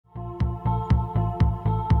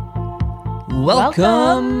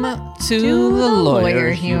Welcome to the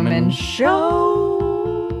Lawyer Human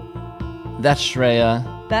Show. That's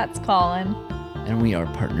Shreya. That's Colin. And we are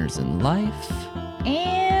partners in life.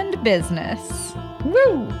 And business.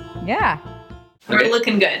 Woo! Yeah. We're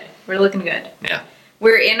looking good. Yeah.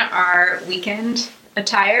 We're in our weekend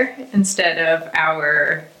attire instead of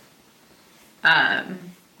our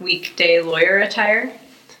weekday lawyer attire.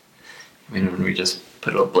 I mean, when we just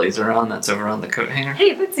put a blazer on that's over on the coat hanger.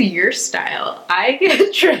 Hey, that's your style. I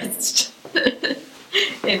get dressed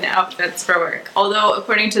in outfits for work. Although,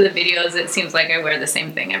 according to the videos, it seems like I wear the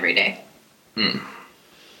same thing every day. I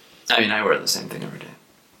mean, I wear the same thing every day.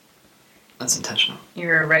 That's intentional.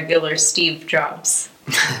 You're a regular Steve Jobs.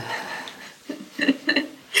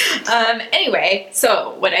 Anyway,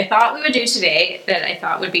 so what I thought we would do today that I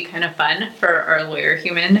thought would be kind of fun for our Lawyer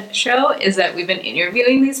Human show is that we've been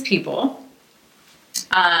interviewing these people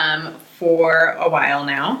for a while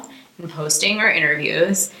now and posting our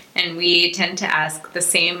interviews, and we tend to ask the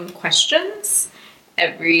same questions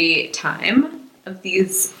every time of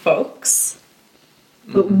these folks.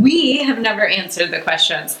 But we have never answered the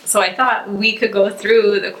questions. So I thought we could go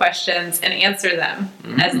through the questions and answer them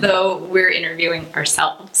as though we're interviewing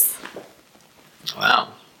ourselves. Wow.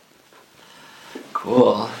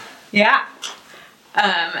 Cool. Yeah.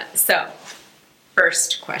 So,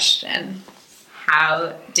 first question.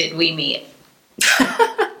 How did we meet?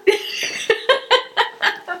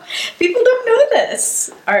 People don't know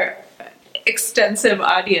this. Our extensive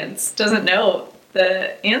audience doesn't know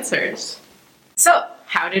the answers. So,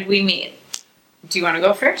 how did we meet? Do you want to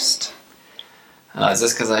go first? Is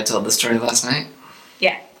this because I told the story last night?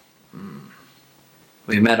 Yeah.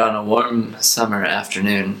 We met on a warm summer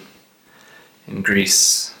afternoon in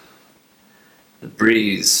Greece. The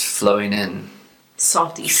breeze flowing in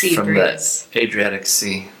Salty sea from breeze. the Adriatic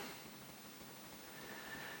Sea.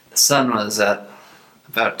 The sun was at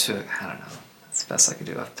about 2, I don't know, that's the best I could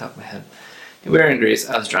do off the top of my head. We were in Greece,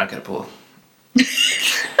 I was drunk at a pool.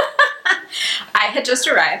 I had just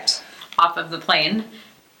arrived off of the plane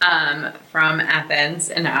from Athens,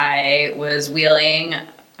 and I was wheeling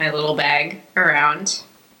my little bag around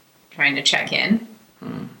trying to check in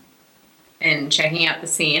and checking out the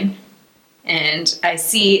scene. And I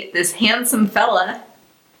see this handsome fella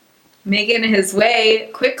making his way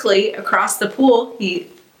quickly across the pool. He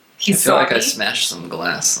I feel saw like me. I smashed some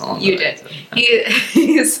glass along You the way. did.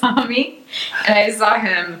 He saw me, and I saw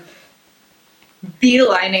him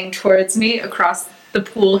beelining towards me across the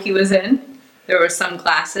pool he was in. There were some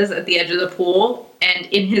glasses at the edge of the pool, and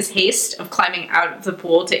in his haste of climbing out of the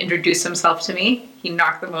pool to introduce himself to me, he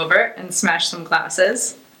knocked them over and smashed some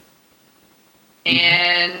glasses.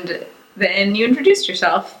 And then you introduced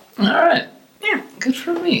yourself. All right. Yeah. Good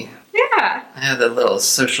for me. Yeah. I had that little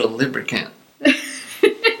social lubricant in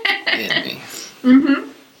me.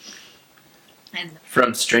 And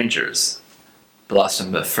From strangers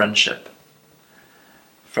blossomed a friendship.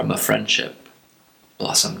 From a friendship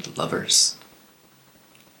blossomed lovers.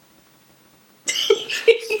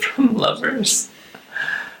 From lovers.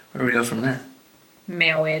 Where do we go from there?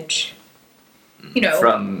 marriage. You know.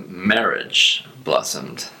 From marriage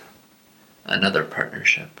blossomed another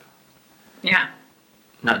partnership. Yeah.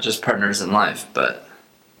 Not just partners in life, but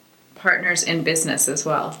Partners in business as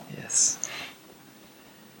well. yes.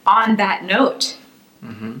 On that note,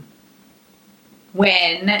 Mm-hmm.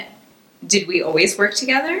 when did we always work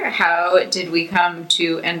together? How did we come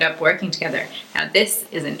to end up working together? Now, this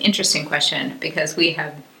is an interesting question because we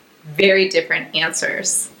have very different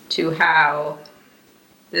answers to how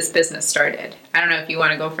this business started. I don't know if you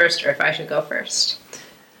want to go first or if I should go first.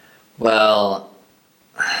 Well,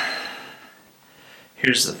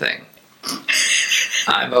 here's the thing.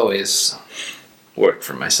 I've always worked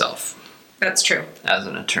for myself That's true. as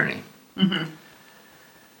an attorney.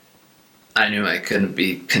 I knew I couldn't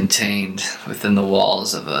be contained within the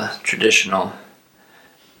walls of a traditional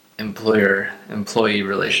employer-employee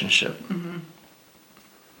relationship.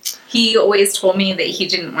 He always told me that he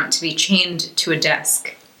didn't want to be chained to a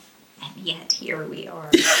desk. And yet, here we are.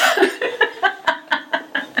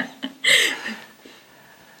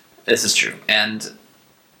 This is true. And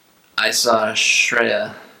I saw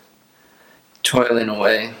Shreya toiling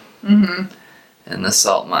away in the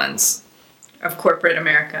salt mines Of corporate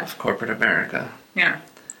America. of corporate America. Yeah.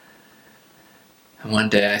 And one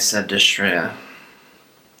day I said to Shreya,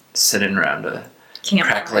 sitting around a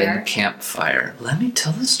crackling campfire, let me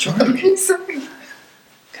tell the story. Okay, sorry.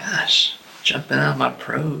 Gosh, jumping out my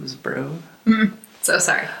pros, bro. So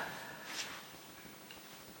sorry.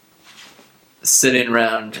 Sitting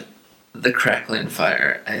around the crackling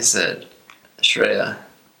fire, I said, Shreya,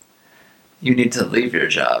 you need to leave your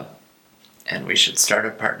job and we should start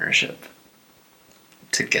a partnership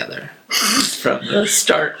together from the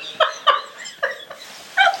start.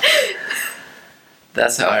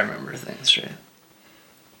 That's how I remember things, Shreya.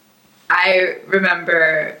 I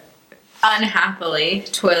remember unhappily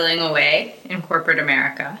toiling away in corporate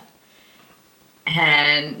America,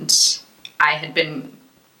 and I had been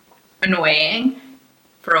annoying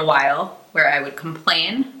for a while, where I would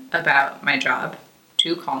complain about my job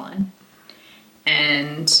to Colin,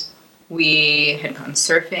 and we had gone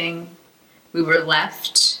surfing. We were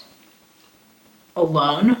left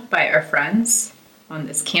alone by our friends on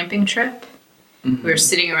this camping trip. Mm-hmm. We were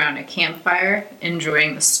sitting around a campfire,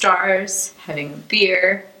 enjoying the stars, having a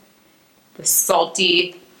beer, the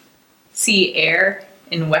salty sea air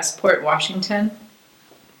in Westport, Washington.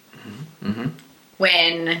 Mm-hmm.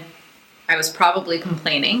 When I was probably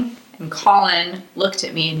complaining, and Colin looked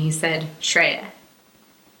at me and he said, "Shreya,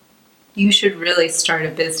 you should really start a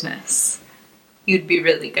business. You'd be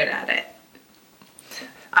really good at it.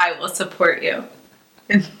 I will support you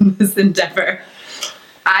in this endeavor.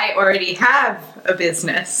 I already have a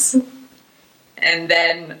business." And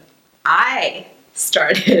then I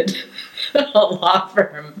started a law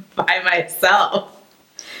firm by myself.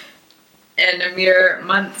 And a mere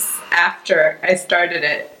months after I started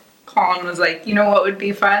it, Colin was like, "You know what would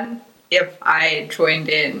be fun? If I joined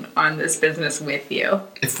in on this business with you."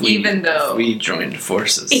 If we joined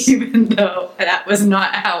forces. Even though that was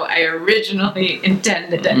not how I originally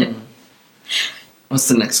intended it. What's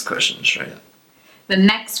the next question, Shreya? The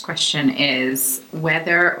next question is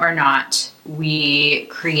whether or not we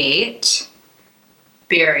create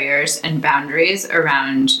barriers and boundaries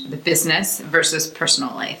around the business versus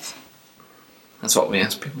personal life. That's what we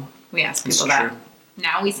ask people. We ask people that.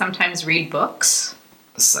 Now we sometimes read books.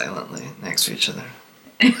 Silently next to each other.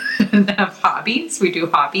 And have hobbies. We do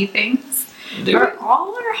hobby things. Are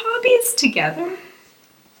all our hobbies together?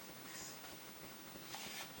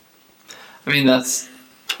 I mean, that's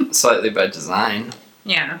slightly by design.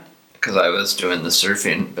 Yeah. Because I was doing the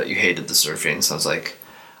surfing, but you hated the surfing, so I was like,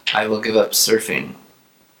 I will give up surfing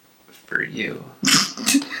for you.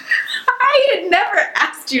 I had never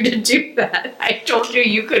asked you to do that. I told you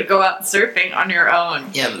you could go out surfing on your own.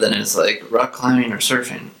 Yeah, but then it's like rock climbing or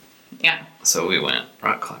surfing. Yeah. So we went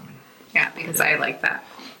rock climbing. Yeah, because I like that.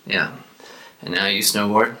 Yeah. And now you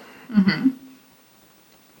snowboard. Mm-hmm.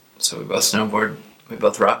 So we both snowboard. We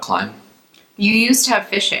both rock climb. You used to have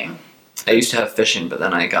fishing. I used to have fishing, but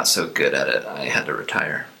then I got so good at it, I had to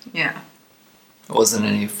retire. Yeah. It wasn't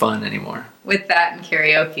any fun anymore. With that and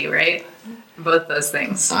karaoke, right? Both those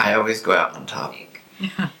things. I always go out on top.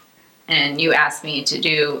 Yeah. And you asked me to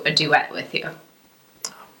do a duet with you.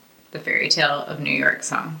 The Fairy Tale of New York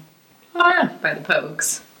song. Oh, yeah. By the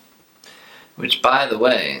Pogues. Which, by the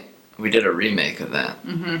way, we did a remake of that.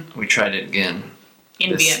 Mm-hmm. We tried it again.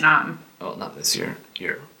 In Vietnam. Well, not this year.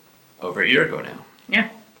 Over a year ago now. Yeah.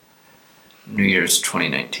 New Year's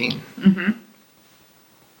 2019. Mm-hmm.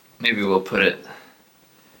 Maybe we'll put it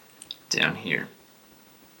down here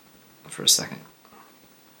for a second.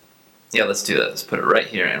 Yeah, let's do that. Let's put it right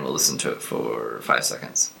here and we'll listen to it for 5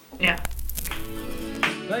 seconds. Yeah.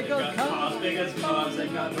 They got cars, big as cars, they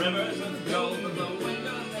got rivers of gold, but the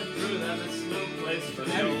window that through them is no place for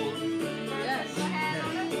the old. Yes.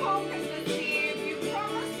 And Paul Christmas Eve, you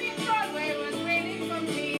promised me Broadway was waiting for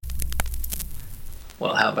me.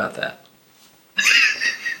 Well, how about that?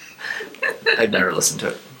 I've never listened to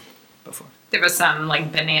it before. There was some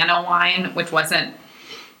like banana wine, which wasn't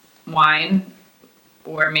wine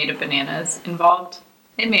or made of bananas involved.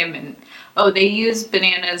 It may have been. Oh, they use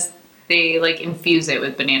bananas. They like infuse it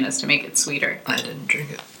with bananas to make it sweeter. I didn't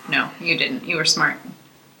drink it. No, you didn't. You were smart.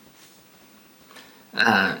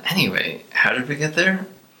 Anyway, how did we get there?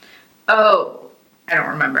 Oh, I don't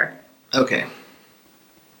remember. Okay.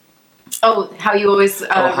 Oh, how you always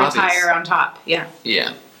retire hobbies. on top. Yeah.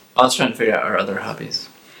 Yeah. I was trying to figure out our other hobbies.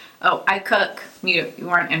 Oh, I cook. You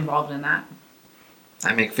weren't involved in that.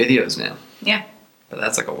 I make videos now. Yeah. But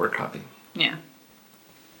that's like a work hobby. Yeah.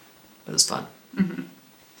 But it's fun. Mm-hmm.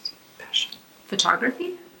 Passion.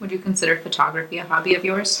 Photography? Would you consider photography a hobby of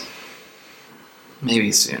yours?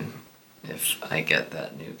 Maybe soon, if I get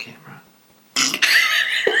that new camera.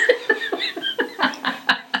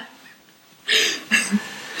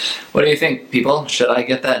 What do you think, people? Should I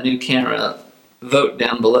get that new camera? Vote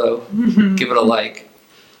down below. Give it a like.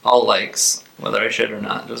 All likes, whether I should or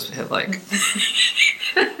not. Just hit like.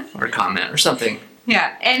 Or comment or something.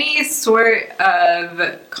 Yeah, any sort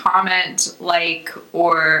of comment, like,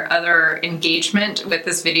 or other engagement with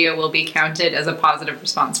this video will be counted as a positive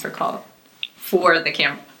response for the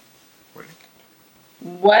camera.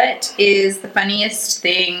 What is the funniest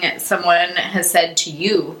thing someone has said to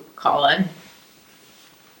you, Colin,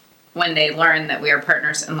 when they learn that we are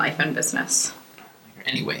partners in life and business?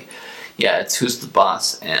 Anyway, yeah, it's who's the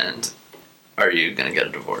boss and are you gonna get a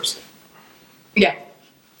divorce? Yeah.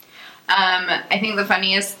 I think the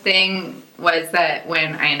funniest thing was that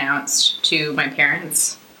when I announced to my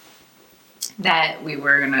parents that we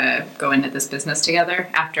were gonna go into this business together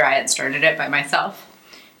after I had started it by myself.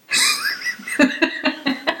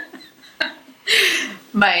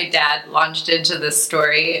 My dad launched into this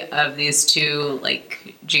story of these two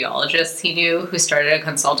like geologists he knew who started a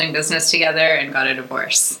consulting business together and got a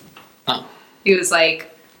divorce. Oh. He was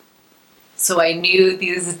like, so I knew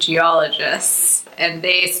these geologists and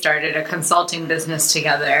they started a consulting business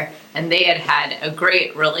together and they had had a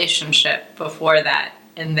great relationship before that,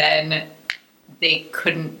 and then they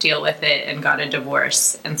couldn't deal with it and got a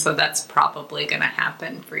divorce, and so that's probably gonna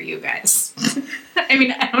happen for you guys. I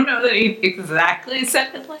mean, I don't know that he exactly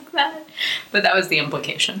said it like that, but that was the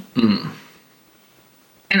implication. Mm.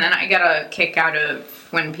 And then I get a kick out of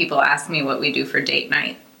when people ask me what we do for date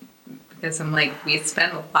night, because I'm like, we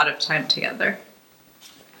spend a lot of time together.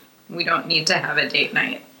 We don't need to have a date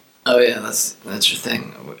night. Oh yeah, that's your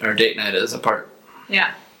thing. Our date night is apart.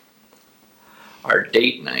 Yeah. Our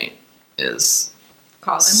date night is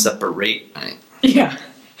Colin. separate night. Yeah.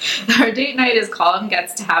 Our date night is Colin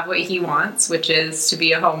gets to have what he wants, which is to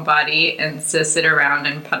be a homebody and to sit around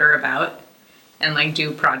and putter about and like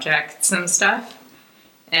do projects and stuff.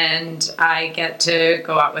 And I get to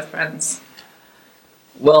go out with friends.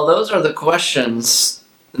 Well, those are the questions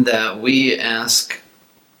that we ask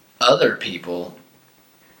other people.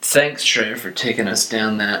 Thanks, Shreya, for taking us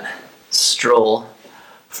down that stroll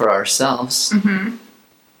for ourselves. Mm-hmm.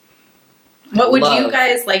 What would you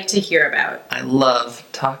guys like to hear about? I love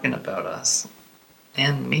talking about us.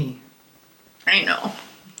 And me. I know.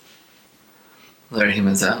 Larry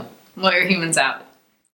Humans out. Lawyer Humans out.